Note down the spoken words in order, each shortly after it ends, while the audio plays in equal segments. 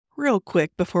real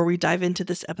quick before we dive into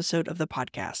this episode of the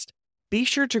podcast. Be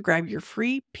sure to grab your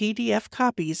free PDF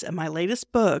copies of my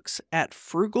latest books at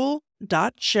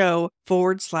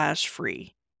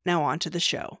frugal.show/free. Now on to the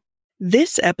show.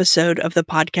 This episode of the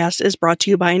podcast is brought to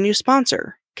you by a new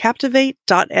sponsor,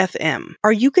 Captivate.fm.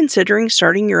 Are you considering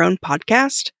starting your own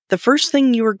podcast? The first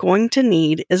thing you are going to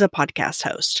need is a podcast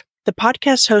host. The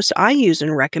podcast host I use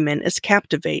and recommend is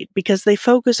Captivate because they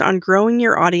focus on growing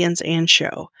your audience and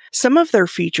show. Some of their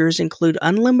features include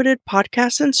unlimited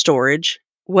podcasts and storage,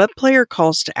 web player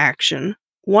calls to action,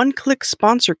 one-click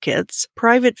sponsor kits,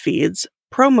 private feeds,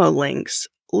 promo links,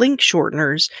 link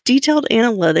shorteners, detailed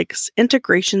analytics,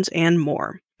 integrations, and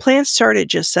more. Plans start at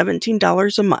just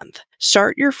 $17 a month.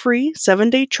 Start your free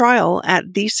 7-day trial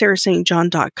at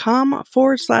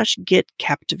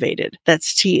thesarahstjohn.com/getcaptivated.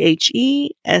 That's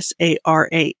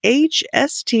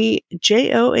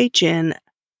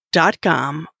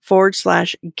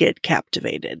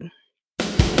THESARAHSTJOHN.com/getcaptivated.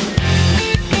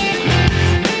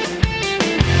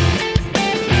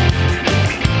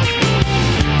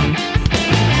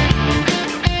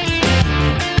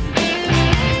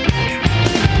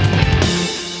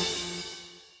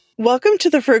 Welcome to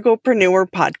the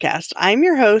Frugalpreneur Podcast. I'm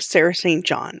your host, Sarah St.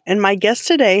 John, and my guest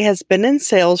today has been in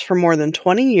sales for more than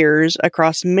 20 years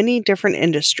across many different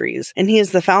industries, and he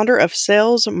is the founder of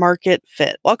Sales Market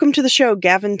Fit. Welcome to the show,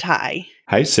 Gavin Tighe.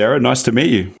 Hey, Sarah. Nice to meet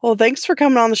you. Well, thanks for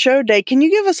coming on the show today. Can you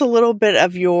give us a little bit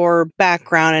of your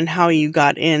background and how you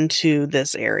got into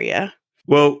this area?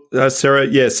 Well,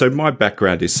 Sarah, so my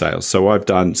background is sales. So I've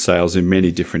done sales in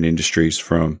many different industries,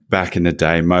 from back in the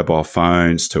day, mobile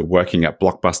phones, to working at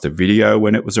Blockbuster Video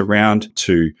when it was around,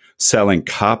 to selling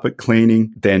carpet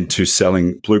cleaning, then to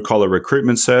selling blue-collar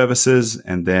recruitment services,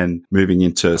 and then moving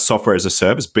into software as a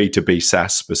service, B2B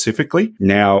SaaS specifically.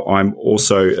 Now I'm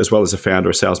also, as well as a founder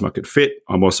of Sales Market Fit,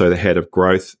 I'm also the head of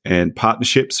growth and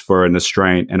partnerships for an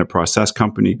Australian enterprise SaaS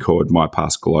company called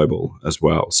MyPass Global as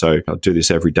well. So I do this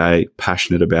every day,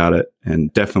 passionate about it,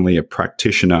 and definitely a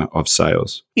practitioner of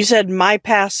sales. You said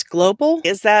MyPass Global?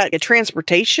 Is that a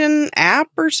transportation app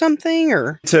or something?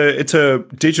 Or it's a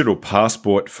digital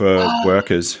passport for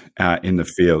workers in the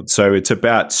field. So it's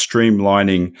about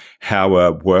streamlining how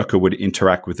a worker would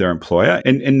interact with their employer.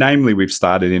 And namely, we've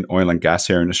started in oil and gas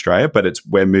here in Australia, but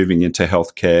we're moving into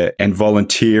healthcare and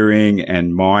volunteering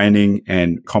and mining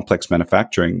and complex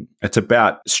manufacturing. It's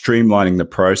about streamlining the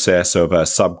process of a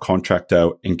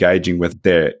subcontractor engaging with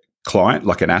their client,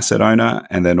 like an asset owner,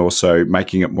 and then also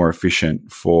making it more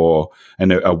efficient for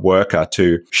a worker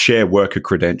to share worker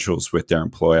credentials with their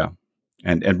employer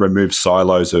and remove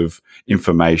silos of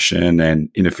information and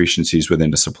inefficiencies within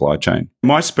the supply chain.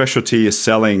 My specialty is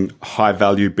selling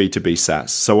high-value B2B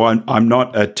SaaS. So I'm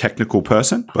not a technical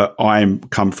person, but I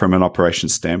come from an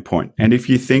operations standpoint. And if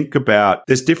you think about,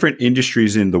 there's different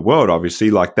industries in the world, obviously,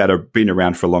 like that have been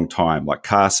around for a long time, like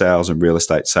car sales and real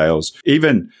estate sales,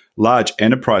 even large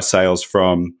enterprise sales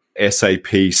from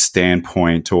SAP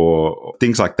standpoint or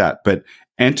things like that. But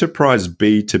enterprise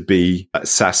B2B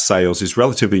SaaS sales is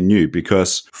relatively new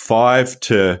because 5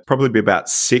 to probably about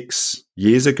 6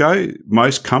 years ago,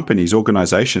 most companies,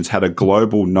 organizations had a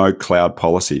global no cloud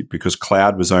policy because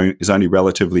cloud is only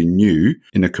relatively new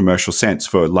in a commercial sense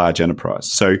for a large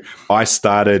enterprise. So I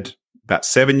started about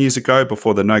 7 years ago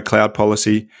before the no cloud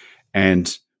policy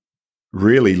and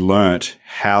really learnt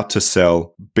how to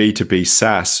sell B2B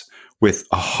SaaS with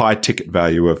a high ticket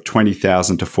value of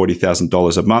 $20,000 to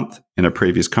 $40,000 a month in a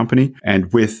previous company.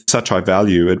 And with such high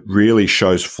value, it really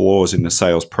shows flaws in the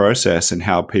sales process and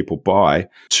how people buy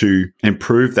to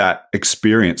improve that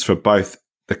experience for both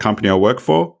the company I work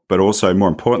for, but also more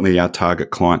importantly, our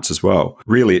target clients as well.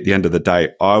 Really, at the end of the day,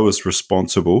 I was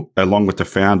responsible, along with the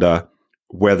founder,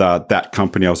 whether that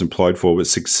company I was employed for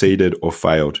was succeeded or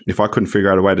failed. If I couldn't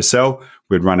figure out a way to sell,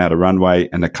 we'd run out of runway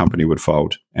and the company would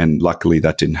fold. And luckily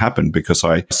that didn't happen because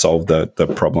I solved the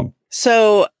problem.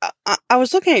 So I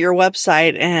was looking at your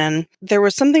website and there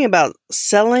was something about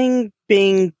selling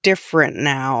being different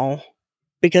now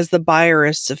because the buyer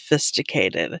is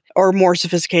sophisticated or more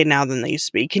sophisticated now than they used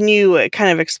to be. Can you kind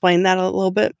of explain that a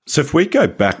little bit? So if we go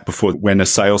back before, when a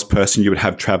salesperson, you would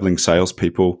have traveling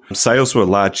salespeople, sales were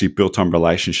largely built on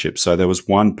relationships. So there was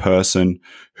one person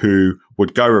who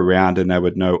would go around and they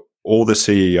would know all the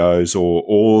CEOs or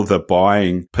all the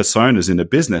buying personas in a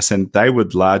business, and they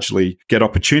would largely get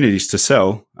opportunities to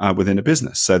sell within a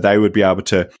business. So they would be able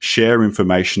to share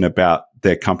information about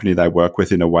their company they work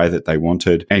with in a way that they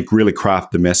wanted and really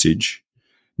craft the message.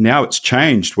 Now it's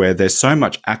changed where there's so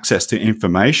much access to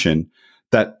information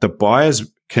that the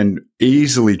buyers can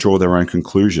easily draw their own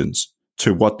conclusions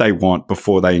to what they want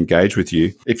before they engage with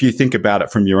you. If you think about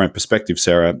it from your own perspective,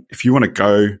 Sarah, if you want to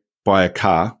go buy a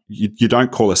car, you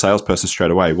don't call a salesperson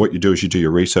straight away. What you do is you do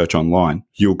your research online.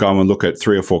 You'll go and look at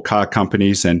 3 or 4 car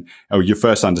companies and you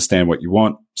first understand what you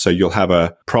want. So you'll have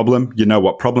a problem. You know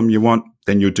what problem you want.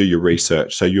 Then you'll do your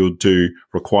research. So you'll do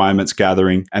requirements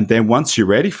gathering. And then once you're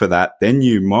ready for that, then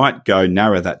you might go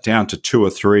narrow that down to 2 or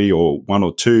 3 or 1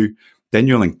 or 2. Then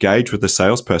you'll engage with the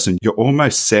salesperson. You're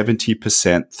almost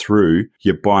 70% through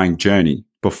your buying journey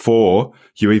before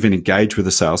you even engage with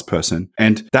a salesperson.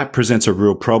 And that presents a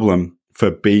real problem for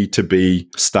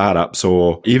B2B startups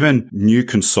or even new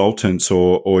consultants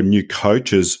or new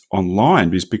coaches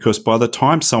online, is because by the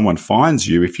time someone finds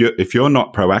you, if you're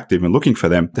not proactive and looking for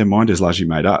them, their mind is largely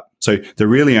made up. So they're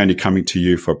really only coming to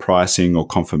you for pricing or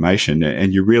confirmation,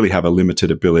 and you really have a limited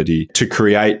ability to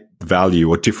create value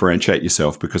or differentiate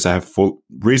yourself because they have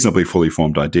reasonably fully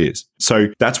formed ideas. So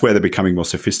that's where they're becoming more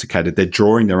sophisticated. They're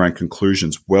drawing their own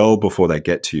conclusions well before they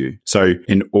get to you. So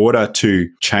in order to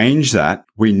change that,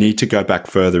 we need to go back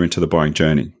further into the buying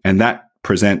journey. And that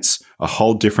presents a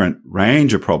whole different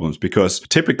range of problems, because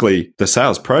typically the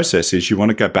sales process is you want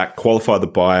to go back, qualify the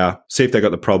buyer, see if they've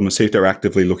got the problem, see if they're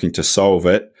actively looking to solve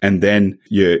it, and then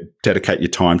you dedicate your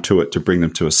time to it to bring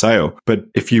them to a sale. But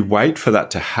if you wait for that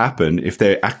to happen, if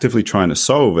they're actively trying to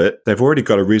solve it, they've already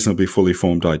got a reasonably fully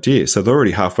formed idea. So they're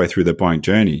already halfway through their buying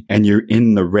journey, and you're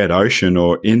in the red ocean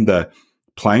or in the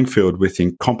playing field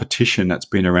within competition that's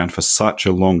been around for such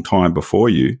a long time before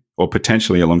you, or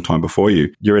potentially a long time before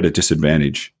you, you're at a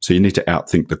disadvantage. So you need to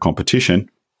outthink the competition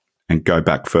and go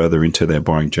back further into their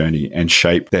buying journey and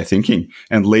shape their thinking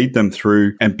and lead them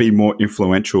through and be more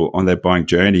influential on their buying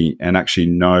journey and actually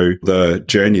know the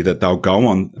journey that they'll go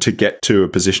on to get to a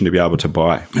position to be able to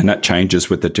buy. And that changes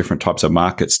with the different types of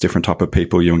markets, different type of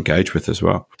people you engage with as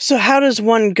well. So how does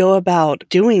one go about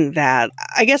doing that?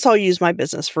 I guess I'll use my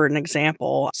business for an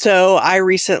example. So I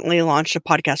recently launched a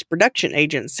podcast production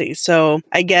agency. So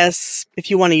I guess if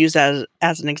you want to use that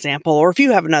as an example, or if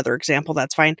you have another example,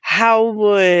 that's fine. How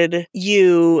would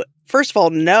you, first of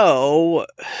all, know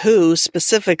who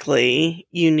specifically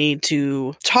you need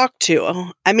to talk to?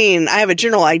 I mean, I have a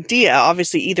general idea,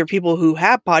 obviously, either people who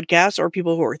have podcasts or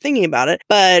people who are thinking about it,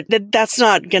 but that's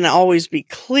not going to always be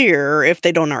clear if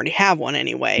they don't already have one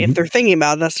anyway. Mm-hmm. If they're thinking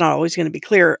about it, that's not always going to be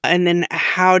clear. And then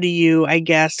how do you, I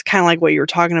guess, kind of like what you were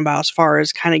talking about as far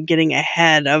as kind of getting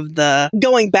ahead of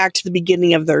going back to the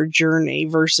beginning of their journey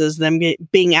versus them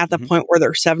being at the point where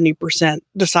they're 70%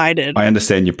 decided? I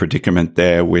understand your predicament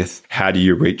there with how do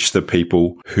you reach the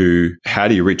people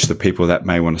that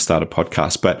may want to start a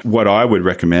podcast? But what I would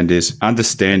recommend is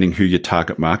understanding who your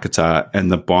target markets are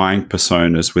and the buying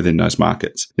personas within those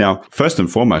markets. Now, first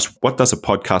and foremost, what does a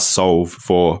podcast solve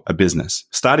for a business?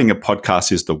 Starting a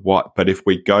podcast is the what, but if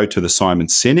we go to the Simon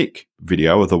Sinek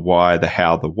video of the why, the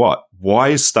how, the what, why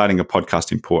is starting a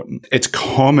podcast important? It's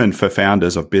common for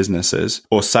founders of businesses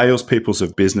or salespeople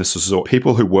of businesses or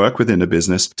people who work within a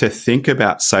business to think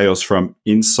about sales from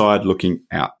inside looking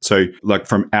out. So like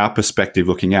from our perspective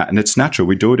looking out, and it's natural.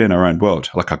 We do it in our own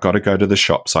world. Like, I've got to go to the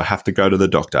shops. I have to go to the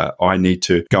doctor. I need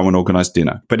to go and organize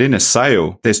dinner. But in a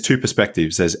sale, there's 2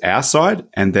 perspectives. There's our side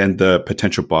and then the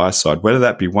potential buyer side, whether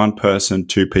that be 1 person,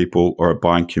 2 people, or a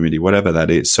buying community, whatever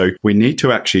that is. So we need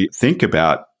to actually think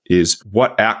about is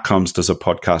what outcomes does a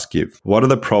podcast give? What are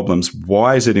the problems?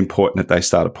 Why is it important that they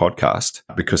start a podcast?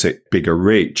 Because it bigger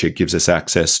reach, it gives us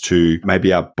access to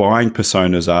maybe our buying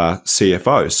personas are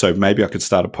CFOs. So maybe I could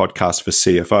start a podcast for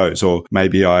CFOs, or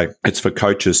maybe it's for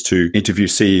coaches to interview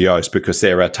CEOs because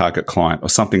they're our target client or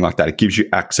something like that. It gives you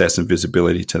access and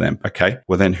visibility to them. Okay.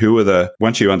 Well, then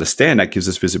once you understand that gives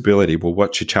us visibility. Well,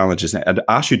 what's your challenges? And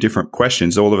ask you different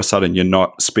questions. All of a sudden, you're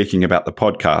not speaking about the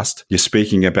podcast. You're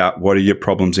speaking about what are your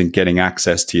problems in getting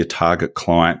access to your target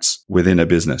clients within a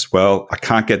business. Well, I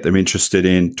can't get them interested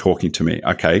in talking to me.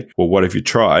 Okay. Well, what have you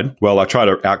tried? Well, I tried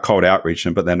cold outreach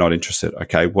them, but they're not interested.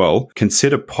 Okay. Well,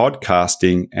 consider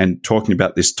podcasting and talking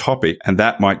about this topic, and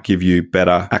that might give you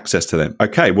better access to them.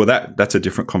 Okay. Well, that's a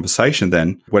different conversation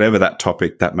then. Whatever that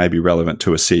topic that may be relevant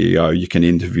to a CEO, you can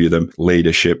interview them.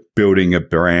 Leadership, building a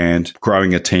brand,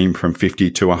 growing a team from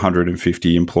 50 to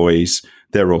 150 employees.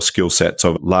 They're all skill sets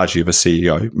of largely of a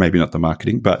CEO, maybe not the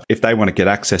marketing, but if they want to get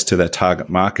access to their target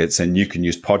markets, and you can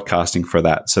use podcasting for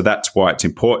that. So that's why it's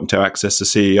important to access the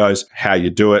CEOs. How you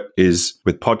do it is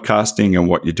with podcasting, and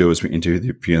what you do is we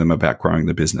interview them about growing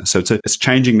the business. So it's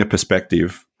changing the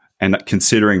perspective and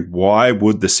considering why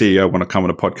would the CEO want to come on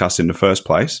a podcast in the first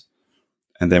place,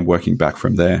 and then working back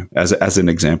from there as an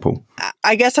example.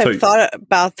 I guess I've thought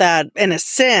about that in a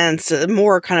sense,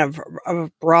 more kind of a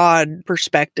broad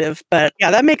perspective. But yeah,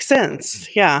 that makes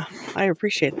sense. Yeah, I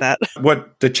appreciate that.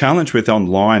 What the challenge with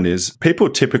online is people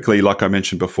typically, like I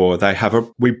mentioned before,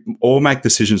 we all make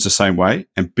decisions the same way,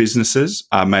 and businesses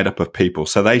are made up of people.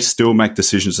 So they still make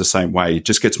decisions the same way. It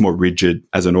just gets more rigid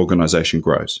as an organization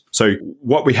grows. So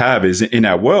what we have is in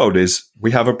our world is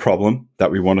we have a problem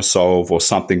that we want to solve or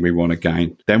something we want to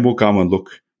gain. Then we'll go and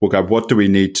look. We'll go, what do we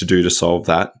need to do to solve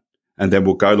that? And then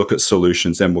we'll go look at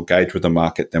solutions. Then we'll gauge with the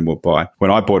market. Then we'll buy. When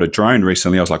I bought a drone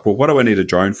recently, I was like, well, what do I need a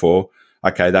drone for?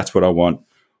 Okay, that's what I want.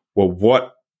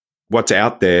 Well, what's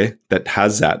out there that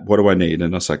has that? What do I need?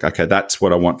 And I was like, okay, that's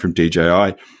what I want from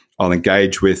DJI. I'll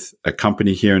engage with a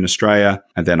company here in Australia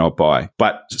and then I'll buy.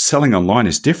 But selling online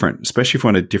is different, especially if we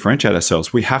want to differentiate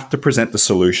ourselves. We have to present the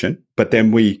solution, but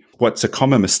then what's a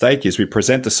common mistake is we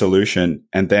present the solution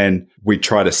and then we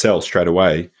try to sell straight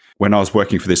away. When I was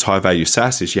working for this high value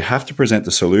SaaS is you have to present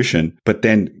the solution, but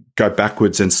then go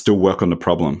backwards and still work on the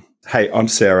problem. Hey, I'm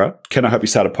Sarah. Can I help you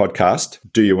start a podcast?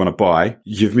 Do you want to buy?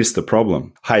 You've missed the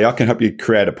problem. Hey, I can help you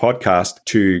create a podcast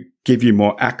to give you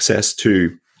more access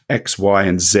to X, Y,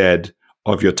 and Z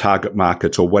of your target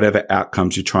markets or whatever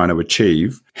outcomes you're trying to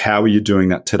achieve. How are you doing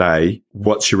that today?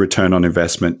 What's your return on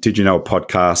investment? Did you know a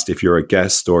podcast, if you're a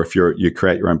guest or if you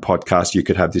create your own podcast, you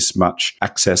could have this much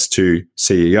access to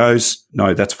CEOs?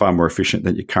 No, that's far more efficient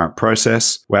than your current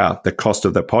process. Wow, the cost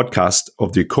of the podcast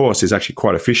of the course is actually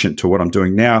quite efficient to what I'm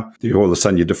doing now. All of a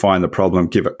sudden you define the problem,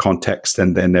 give it context,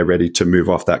 and then they're ready to move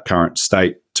off that current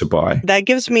state to buy. That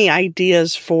gives me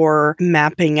ideas for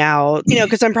mapping out,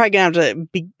 because I'm probably going to have to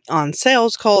be on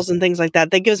sales calls and things like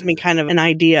that. That gives me kind of an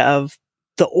idea of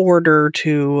the order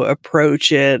to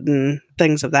approach it and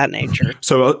things of that nature.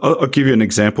 So I'll give you an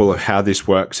example of how this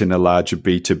works in a larger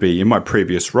B2B. In my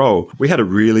previous role, we had a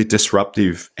really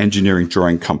disruptive engineering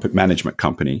drawing management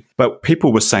company, but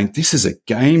people were saying, this is a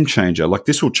game changer. Like,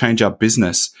 this will change our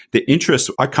business. The interest,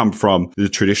 I come from the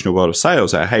traditional world of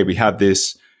sales. Hey, we have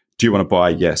this. Do you want to buy?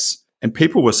 Yes. And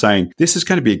people were saying, this is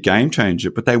going to be a game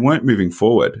changer, but they weren't moving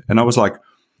forward. And I was like,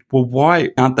 well, why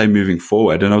aren't they moving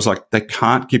forward? And I was like, they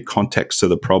can't give context to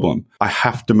the problem. I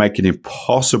have to make it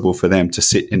impossible for them to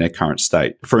sit in their current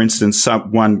state. For instance,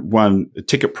 one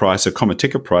ticket price, a common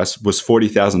ticket price was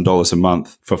 $40,000 a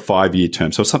month for 5-year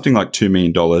term. So something like $2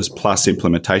 million plus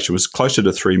implementation was closer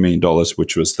to $3 million,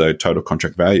 which was the total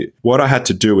contract value. What I had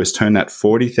to do is turn that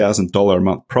 $40,000 a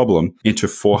month problem into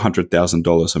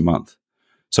 $400,000 a month.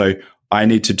 So I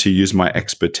needed to use my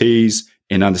expertise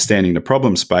in understanding the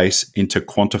problem space into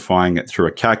quantifying it through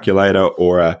a calculator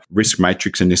or a risk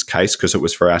matrix in this case, because it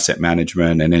was for asset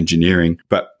management and engineering,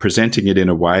 but presenting it in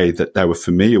a way that they were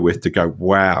familiar with to go,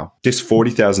 wow, this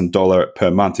 $40,000 per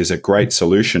month is a great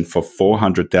solution for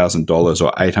 $400,000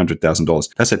 or $800,000.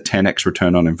 That's a 10x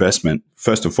return on investment.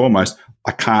 First and foremost,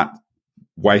 I can't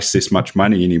waste this much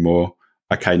money anymore.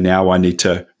 Okay, now I need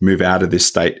to move out of this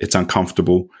state. It's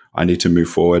uncomfortable. I need to move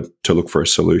forward to look for a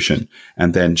solution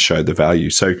and then show the value.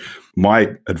 So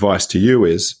my advice to you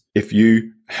is, if you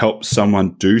help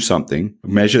someone do something,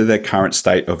 measure their current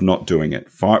state of not doing it.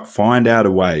 Find out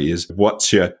a way is,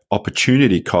 what's your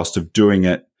opportunity cost of doing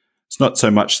it? It's not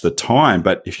so much the time,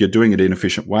 but if you're doing it in an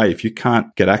efficient way, if you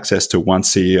can't get access to one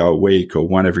CEO a week or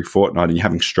one every fortnight and you're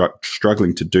having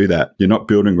struggling to do that, you're not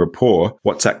building rapport,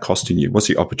 what's that costing you? What's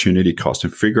the opportunity cost?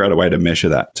 And figure out a way to measure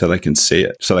that so they can see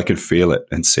it, so they can feel it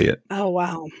and see it. Oh,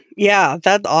 wow. Yeah,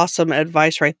 that's awesome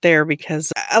advice right there,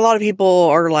 because a lot of people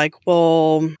are like,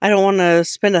 well, I don't want to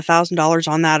spend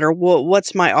 $1,000 on that, or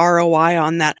what's my ROI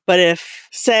on that? But if,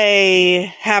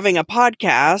 say, having a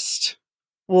podcast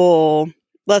will,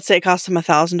 let's say it costs them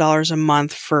 $1,000 a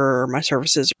month for my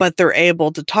services, but they're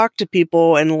able to talk to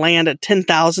people and land a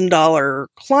 $10,000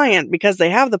 client because they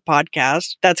have the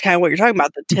podcast. That's kind of what you're talking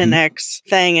about, the 10X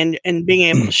thing, and being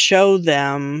able to show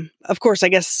them. Of course, I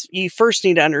guess you first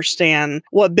need to understand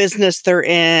what business they're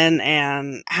in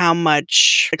and how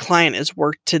much the client is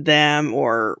worth to them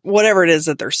or whatever it is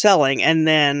that they're selling, and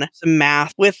then some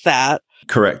math with that.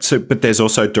 Correct. So, but there's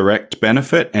also direct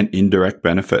benefit and indirect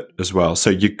benefit as well.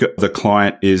 So the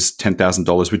client is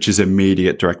 $10,000, which is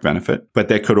immediate direct benefit, but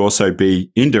there could also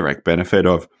be indirect benefit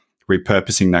of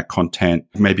repurposing that content,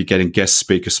 maybe getting guest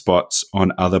speaker spots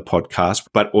on other podcasts,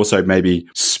 but also maybe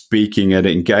speaking at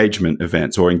engagement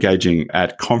events or engaging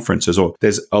at conferences, or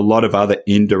there's a lot of other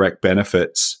indirect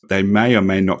benefits they may or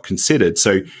may not considered.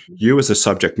 So you, as a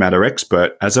subject matter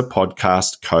expert, as a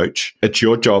podcast coach, it's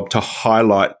your job to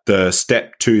highlight the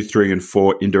step 2, 3, and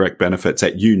 4 indirect benefits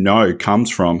that you know comes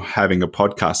from having a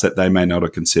podcast that they may not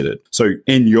have considered. So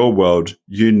in your world,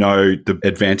 you know the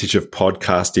advantage of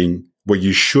podcasting well,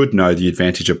 you should know the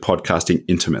advantage of podcasting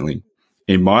intimately.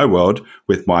 In my world,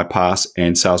 with MyPass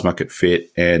and Sales Market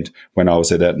Fit, and when I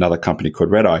was at another company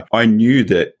called Redeye, I knew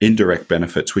the indirect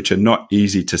benefits, which are not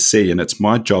easy to see. And it's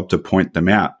my job to point them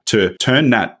out, to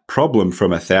turn that problem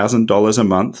from $1,000 a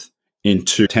month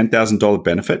into $10,000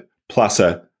 benefit, plus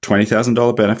a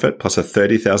 $20,000 benefit, plus a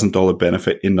 $30,000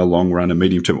 benefit in the long run and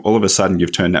medium term. All of a sudden,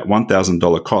 you've turned that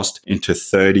 $1,000 cost into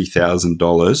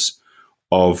 $30,000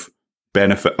 of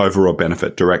benefit, overall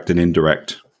benefit, direct and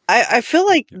indirect. I feel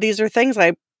like these are things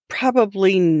I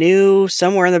probably knew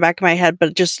somewhere in the back of my head,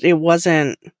 but just it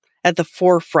wasn't at the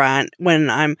forefront when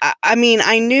I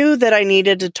knew that I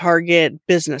needed to target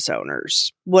business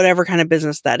owners, whatever kind of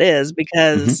business that is,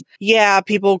 because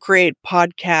people create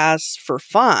podcasts for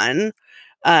fun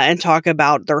and talk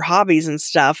about their hobbies and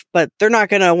stuff, but they're not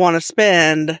going to want to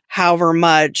spend however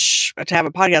much to have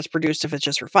a podcast produced if it's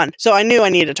just for fun. So I knew I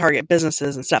needed to target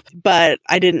businesses and stuff, but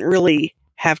I didn't really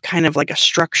have kind of like a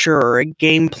structure or a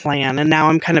game plan. And now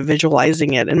I'm kind of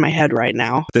visualizing it in my head right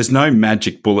now. There's no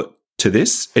magic bullet to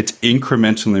this. It's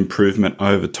incremental improvement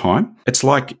over time. It's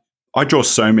like I draw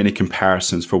so many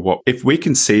comparisons for if we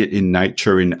can see it in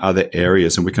nature in other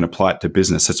areas and we can apply it to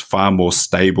business, it's far more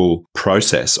stable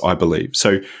process, I believe.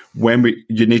 So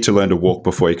you need to learn to walk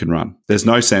before you can run. There's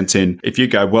no sense in if you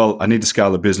go, well, I need to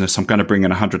scale the business. I'm going to bring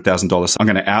in $100,000. I'm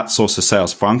going to outsource the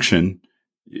sales function.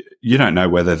 You don't know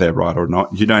whether they're right or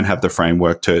not. You don't have the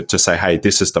framework to say, hey,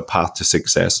 this is the path to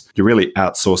success. You're really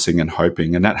outsourcing and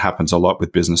hoping. And that happens a lot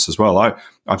with business as well.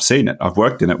 I've seen it. I've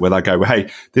worked in it where they go, well,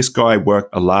 hey, this guy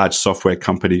worked a large software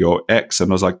company or X. And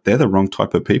I was like, they're the wrong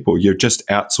type of people. You're just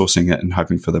outsourcing it and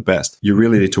hoping for the best. You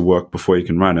really need to work before you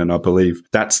can run. And I believe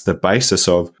that's the basis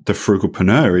of the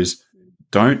frugalpreneur is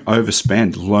don't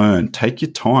overspend, learn, take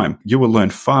your time. You will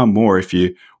learn far more if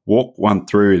you walk one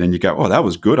through and then you go, oh, that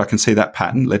was good. I can see that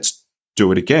pattern. Let's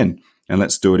do it again. And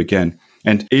let's do it again.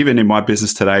 And even in my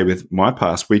business today with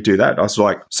MyPass, we do that. I was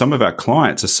like, some of our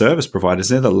clients are service providers.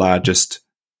 They're the largest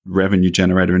revenue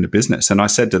generator in the business. And I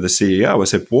said to the CEO, I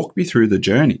said, walk me through the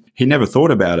journey. He never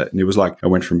thought about it. And he was like, I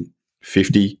went from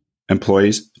 50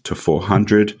 employees to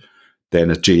 400. Then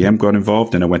a GM got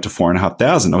involved and I went to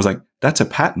 4,500. I was like, that's a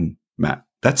pattern, Matt.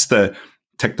 That's the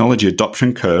technology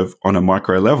adoption curve on a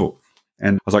micro level.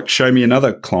 And I was like, show me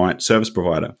another client service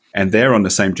provider. And they're on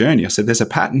the same journey. I said, there's a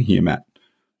pattern here, Matt.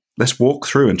 Let's walk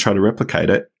through and try to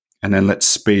replicate it. And then let's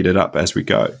speed it up as we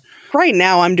go. Right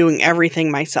now, I'm doing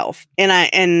everything myself.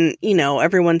 And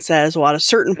everyone says, well, at a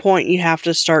certain point, you have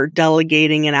to start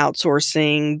delegating and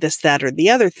outsourcing this, that, or the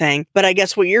other thing. But I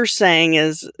guess what you're saying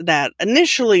is that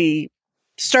initially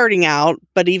starting out,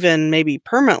 but even maybe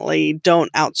permanently,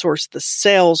 don't outsource the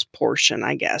sales portion,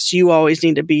 I guess. You always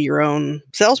need to be your own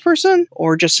salesperson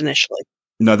or just initially?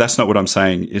 No, that's not what I'm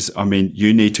saying.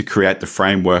 You need to create the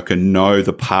framework and know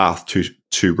the path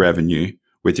to revenue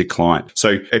with your client.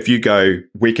 So if you go,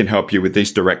 we can help you with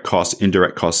these direct costs,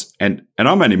 indirect costs, and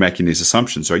I'm only making these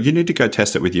assumptions, right? You need to go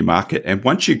test it with your market. And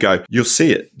once you go, you'll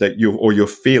see it you'll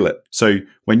feel it. So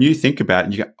when you think about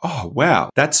it, you go, oh, wow,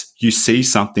 you see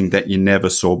something that you never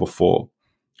saw before.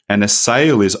 And a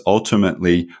sale is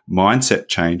ultimately mindset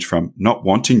change from not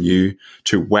wanting you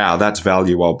to, wow, that's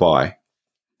value, I'll buy.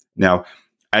 Now,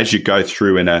 as you go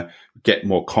through and get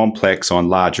more complex on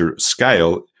larger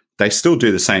scale, they still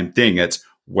do the same thing. It's,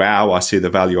 wow, I see the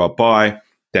value, I'll buy.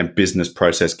 Then business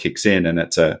process kicks in and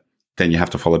then you have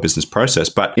to follow business process.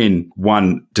 But in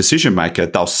one decision maker,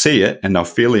 they'll see it and they'll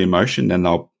feel the emotion and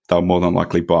they'll more than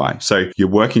likely buy. So you're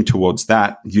working towards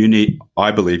that.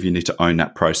 I believe you need to own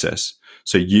that process.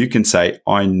 So you can say,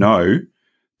 I know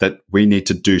that we need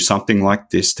to do something like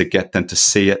this to get them to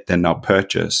see it, then they'll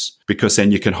purchase. Because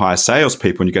then you can hire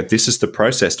salespeople and you go, this is the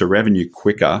process to revenue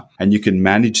quicker. And you can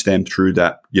manage them through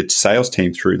that, your sales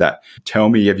team through that. Tell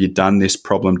me, have you done this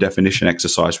problem definition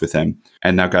exercise with them?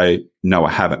 And they'll go, no,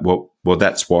 I haven't. Well,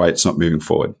 that's why it's not moving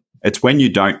forward. It's when you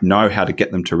don't know how to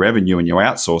get them to revenue and you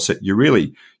outsource it,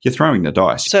 you're throwing the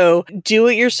dice. So do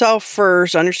it yourself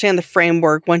first, understand the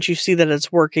framework. Once you see that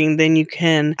it's working, then you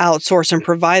can outsource and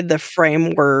provide the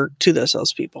framework to those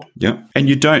salespeople. Yeah. And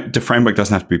the framework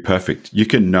doesn't have to be perfect. You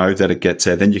can know that it gets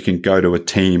there. Then you can go to a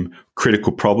team,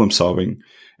 critical problem solving.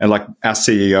 And like our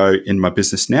CEO in my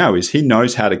business now he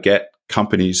knows how to get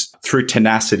companies through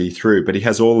tenacity but he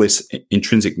has all this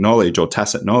intrinsic knowledge or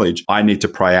tacit knowledge I need to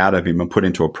pry out of him and put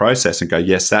into a process and go,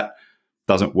 yes, that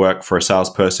doesn't work for a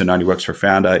salesperson, only works for a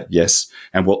founder. Yes.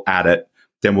 And we'll add it.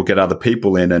 Then we'll get other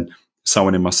people in and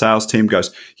someone in my sales team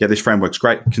goes, yeah, this framework's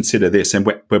great. Consider this. And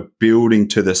we're building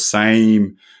to the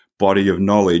same body of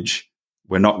knowledge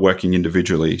We're not working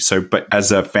individually. So, but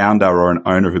as a founder or an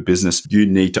owner of a business, you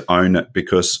need to own it,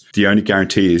 because the only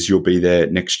guarantee is you'll be there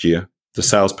next year. The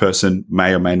salesperson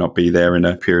may or may not be there in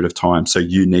a period of time. So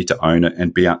you need to own it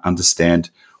and understand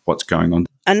what's going on.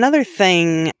 Another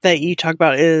thing that you talk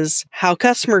about is how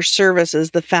customer service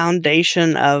is the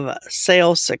foundation of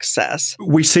sales success.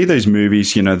 We see those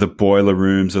movies, the Boiler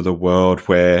Rooms of the world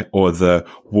or the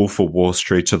Wolf of Wall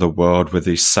Street of the world, where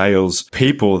these sales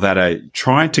people that are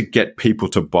trying to get people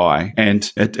to buy,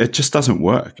 and it just doesn't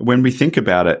work. When we think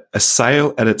about it, a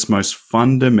sale at its most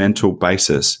fundamental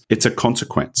basis, it's a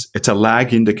consequence. It's a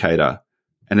lag indicator,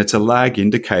 and it's a lag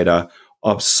indicator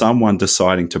of someone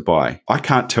deciding to buy. I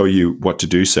can't tell you what to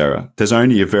do, Sarah. There's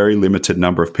only a very limited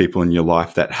number of people in your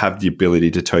life that have the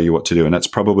ability to tell you what to do. And that's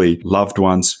probably loved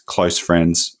ones, close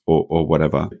friends, or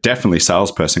whatever. Definitely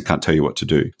salesperson can't tell you what to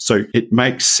do. So it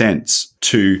makes sense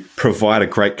to provide a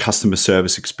great customer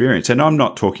service experience. And I'm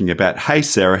not talking about, hey,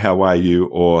 Sarah, how are you?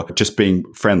 Or just being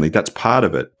friendly. That's part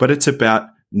of it. But it's about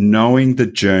knowing the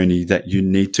journey that you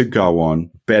need to go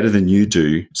on better than you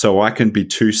do, so I can be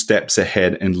 2 steps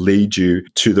ahead and lead you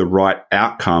to the right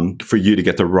outcome for you to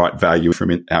get the right value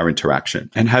from our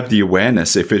interaction, and have the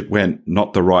awareness if it went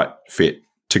not the right fit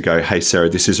to go, hey, Sarah,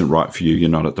 this isn't right for you. You're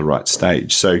not at the right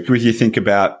stage. So when you think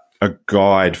about a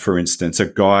guide, for instance, a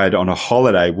guide on a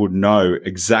holiday would know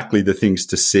exactly the things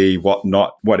to see,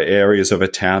 what areas of a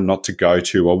town not to go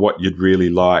to, or what you'd really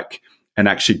like, and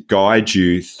actually guide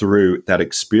you through that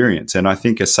experience. And I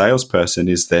think a salesperson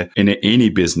is there in any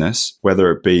business, whether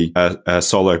it be a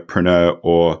solopreneur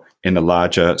or in a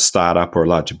larger startup or a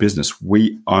larger business.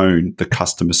 We own the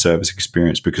customer service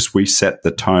experience because we set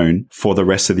the tone for the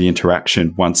rest of the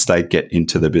interaction once they get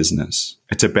into the business.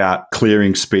 It's about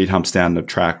clearing speed humps down the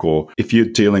track, or if you're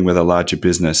dealing with a larger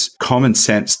business, common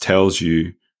sense tells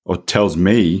you or tells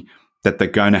me that they're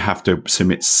going to have to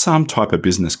submit some type of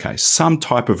business case, some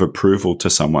type of approval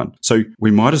to someone. So we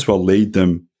might as well lead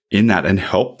them in that and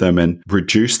help them and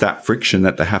reduce that friction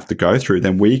that they have to go through.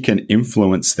 Then we can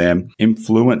influence them,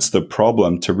 influence the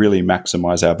problem to really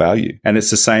maximize our value. And it's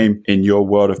the same in your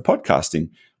world of podcasting.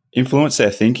 Influence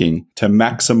their thinking to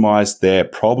maximize their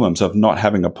problems of not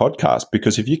having a podcast.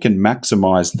 Because if you can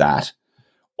maximize that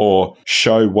or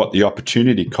show what the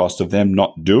opportunity cost of them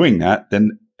not doing that,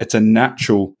 then it's a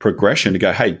natural progression to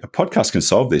go, hey, a podcast can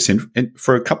solve this.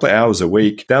 For a couple of hours a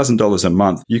week, $1,000 a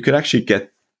month, you could actually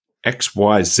get X,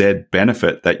 Y, Z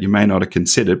benefit that you may not have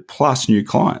considered, plus new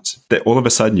clients. That all of a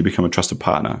sudden you become a trusted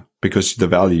partner because the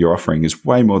value you're offering is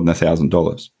way more than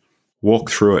 $1,000.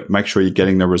 Walk through it, make sure you're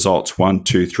getting the results 1,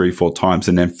 2, 3, 4 times,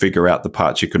 and then figure out the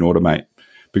parts you can automate.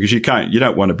 Because you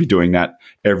don't want to be doing that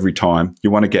every time.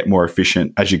 You want to get more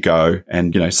efficient as you go.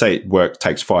 And, say work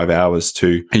takes 5 hours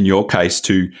in your case,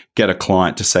 to get a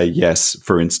client to say yes,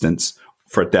 for instance,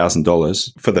 for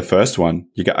 $1,000. For the first one,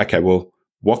 you go, okay, well,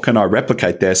 what can I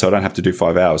replicate there so I don't have to do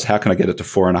 5 hours? How can I get it to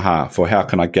 4.5? Or how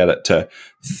can I get it to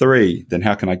 3? Then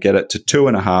how can I get it to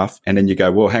 2.5? And then you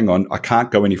go, well, hang on, I can't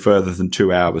go any further than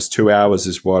 2 hours. 2 hours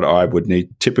is what I would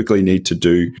typically need to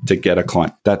do to get a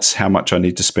client. That's how much I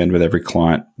need to spend with every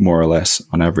client, more or less,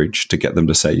 on average, to get them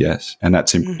to say yes. And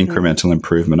that's incremental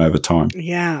improvement over time.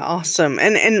 Yeah, awesome.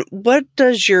 And what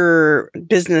does your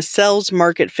business sales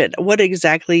market fit? What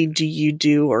exactly do you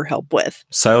do or help with?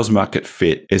 Sales market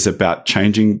fit is about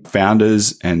changing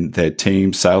founders and their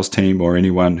team, sales team, or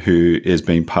anyone who is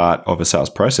being part of a sales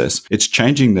process. It's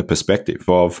changing the perspective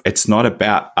of, it's not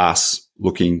about us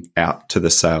looking out to the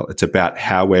sale. It's about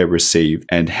how we're received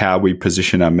and how we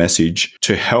position our message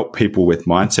to help people with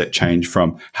mindset change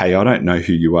from, hey, I don't know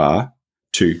who you are,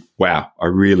 to, wow, I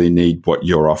really need what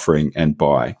you're offering and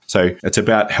buy. So it's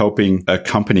about helping a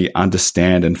company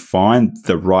understand and find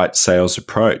the right sales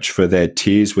approach for their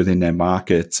tiers within their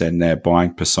markets and their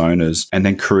buying personas, and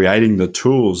then creating the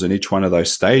tools in each one of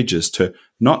those stages to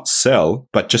not sell,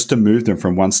 but just to move them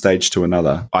from one stage to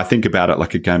another. I think about it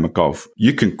like a game of golf.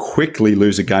 You can quickly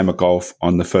lose a game of golf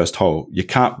on the first hole. You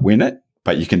can't win it,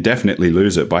 but you can definitely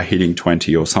lose it by hitting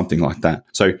 20 or something like that.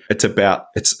 So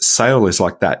sale is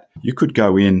like that. You could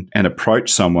go in and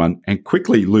approach someone and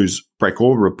quickly break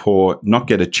all rapport, not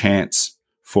get a chance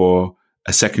for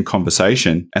a second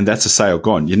conversation, and that's a sale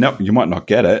gone. You might not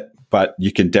get it, but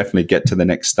you can definitely get to the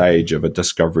next stage of a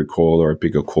discovery call or a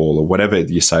bigger call or whatever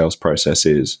your sales process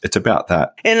is. It's about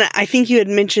that. And I think you had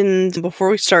mentioned before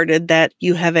we started that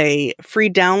you have a free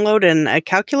download and a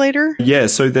calculator. Yeah.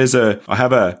 So I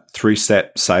have a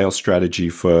 3-step sales strategy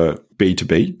for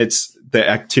B2B. It's the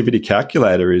activity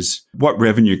calculator is, what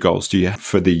revenue goals do you have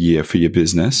for the year for your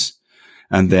business?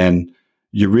 And then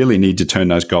you really need to turn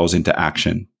those goals into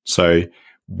action. So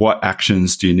what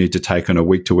actions do you need to take on a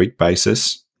week-to-week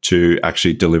basis to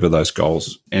actually deliver those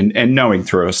goals. And knowing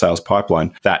through a sales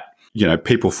pipeline that,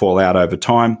 people fall out over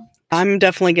time. I'm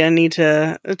definitely going to need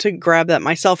to grab that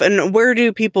myself. And where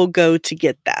do people go to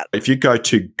get that? If you go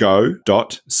to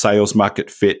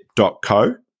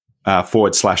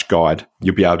go.salesmarketfit.co/guide,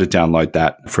 you'll be able to download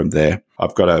that from there.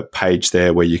 I've got a page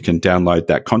there where you can download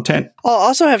that content. I'll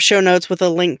also have show notes with a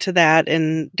link to that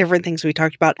and different things we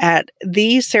talked about at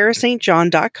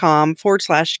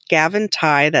thesarahstjohn.com/Gavin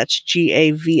Tye. That's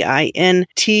GAVINTYE.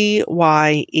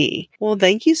 Well,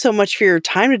 thank you so much for your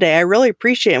time today. I really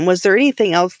appreciate it. And was there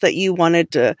anything else that you wanted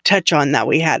to touch on that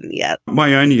we hadn't yet?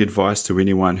 My only advice to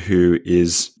anyone who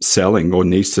is selling or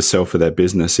needs to sell for their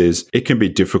business is it can be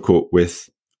difficult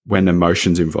when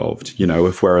emotion's involved.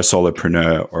 If we're a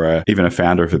solopreneur or even a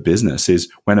founder of a business, is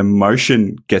when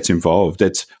emotion gets involved,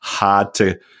 it's hard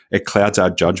it clouds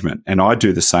our judgment. And I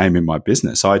do the same in my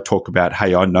business. I talk about,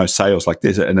 hey, I know sales like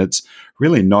this. And it's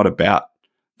really not about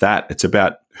that. It's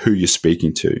about who you're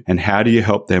speaking to and how do you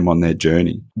help them on their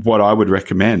journey. What I would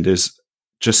recommend is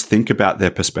just think about their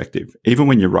perspective. Even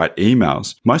when you write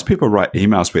emails, most people write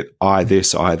emails with I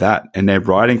this, I that, and they're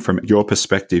writing from your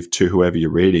perspective to whoever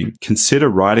you're reading. Consider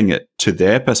writing it to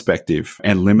their perspective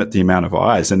and limit the amount of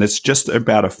I's. And it's just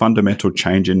about a fundamental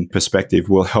change in perspective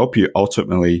will help you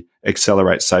ultimately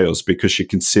accelerate sales because you're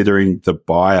considering the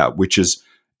buyer, which is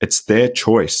it's their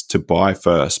choice to buy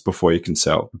first before you can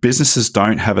sell. Businesses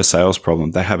don't have a sales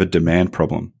problem. They have a demand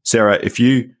problem. Sarah, if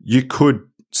you could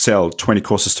sell 20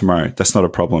 courses tomorrow, that's not a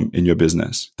problem in your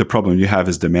business. The problem you have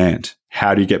is demand.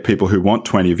 How do you get people who want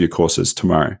 20 of your courses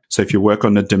tomorrow? So if you work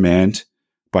on the demand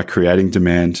by creating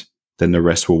demand, then the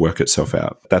rest will work itself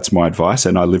out. That's my advice.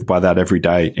 And I live by that every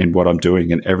day in what I'm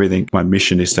doing and everything. My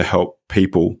mission is to help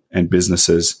people and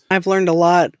businesses. I've learned a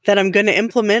lot that I'm going to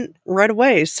implement right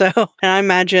away. So, and I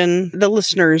imagine the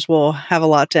listeners will have a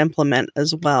lot to implement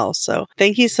as well. So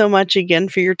thank you so much again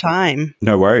for your time.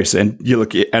 No worries. And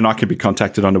and I can be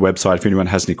contacted on the website. If anyone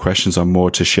has any questions, I'm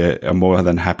more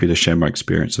than happy to share my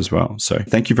experience as well. So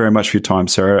thank you very much for your time,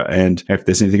 Sarah. And if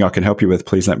there's anything I can help you with,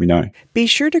 please let me know. Be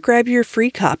sure to grab your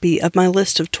free copy of my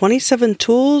list of 27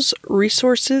 tools,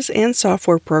 resources, and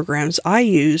software programs I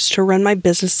use to run my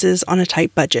businesses on a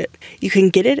tight budget. You can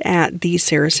get it at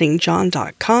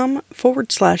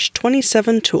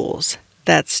thesarahstjohn.com/27 tools.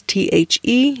 That's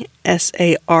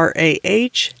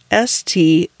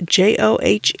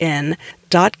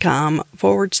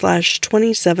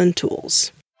THESARAHSTJOHN.com/27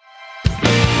 tools.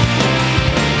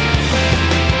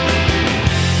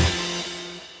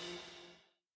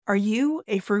 Are you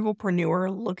a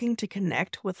frugalpreneur looking to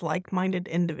connect with like-minded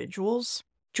individuals?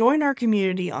 Join our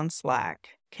community on Slack.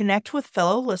 Connect with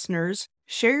fellow listeners,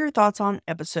 share your thoughts on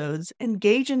episodes,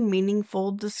 engage in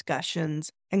meaningful discussions,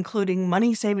 including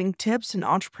money-saving tips and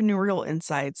entrepreneurial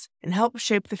insights, and help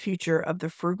shape the future of the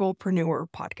Frugalpreneur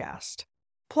podcast.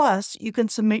 Plus, you can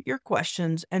submit your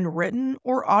questions in written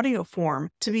or audio form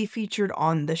to be featured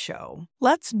on the show.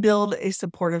 Let's build a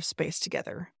supportive space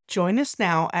together. Join us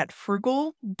now at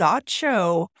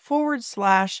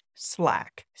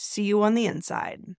frugal.show/Slack. See you on the inside.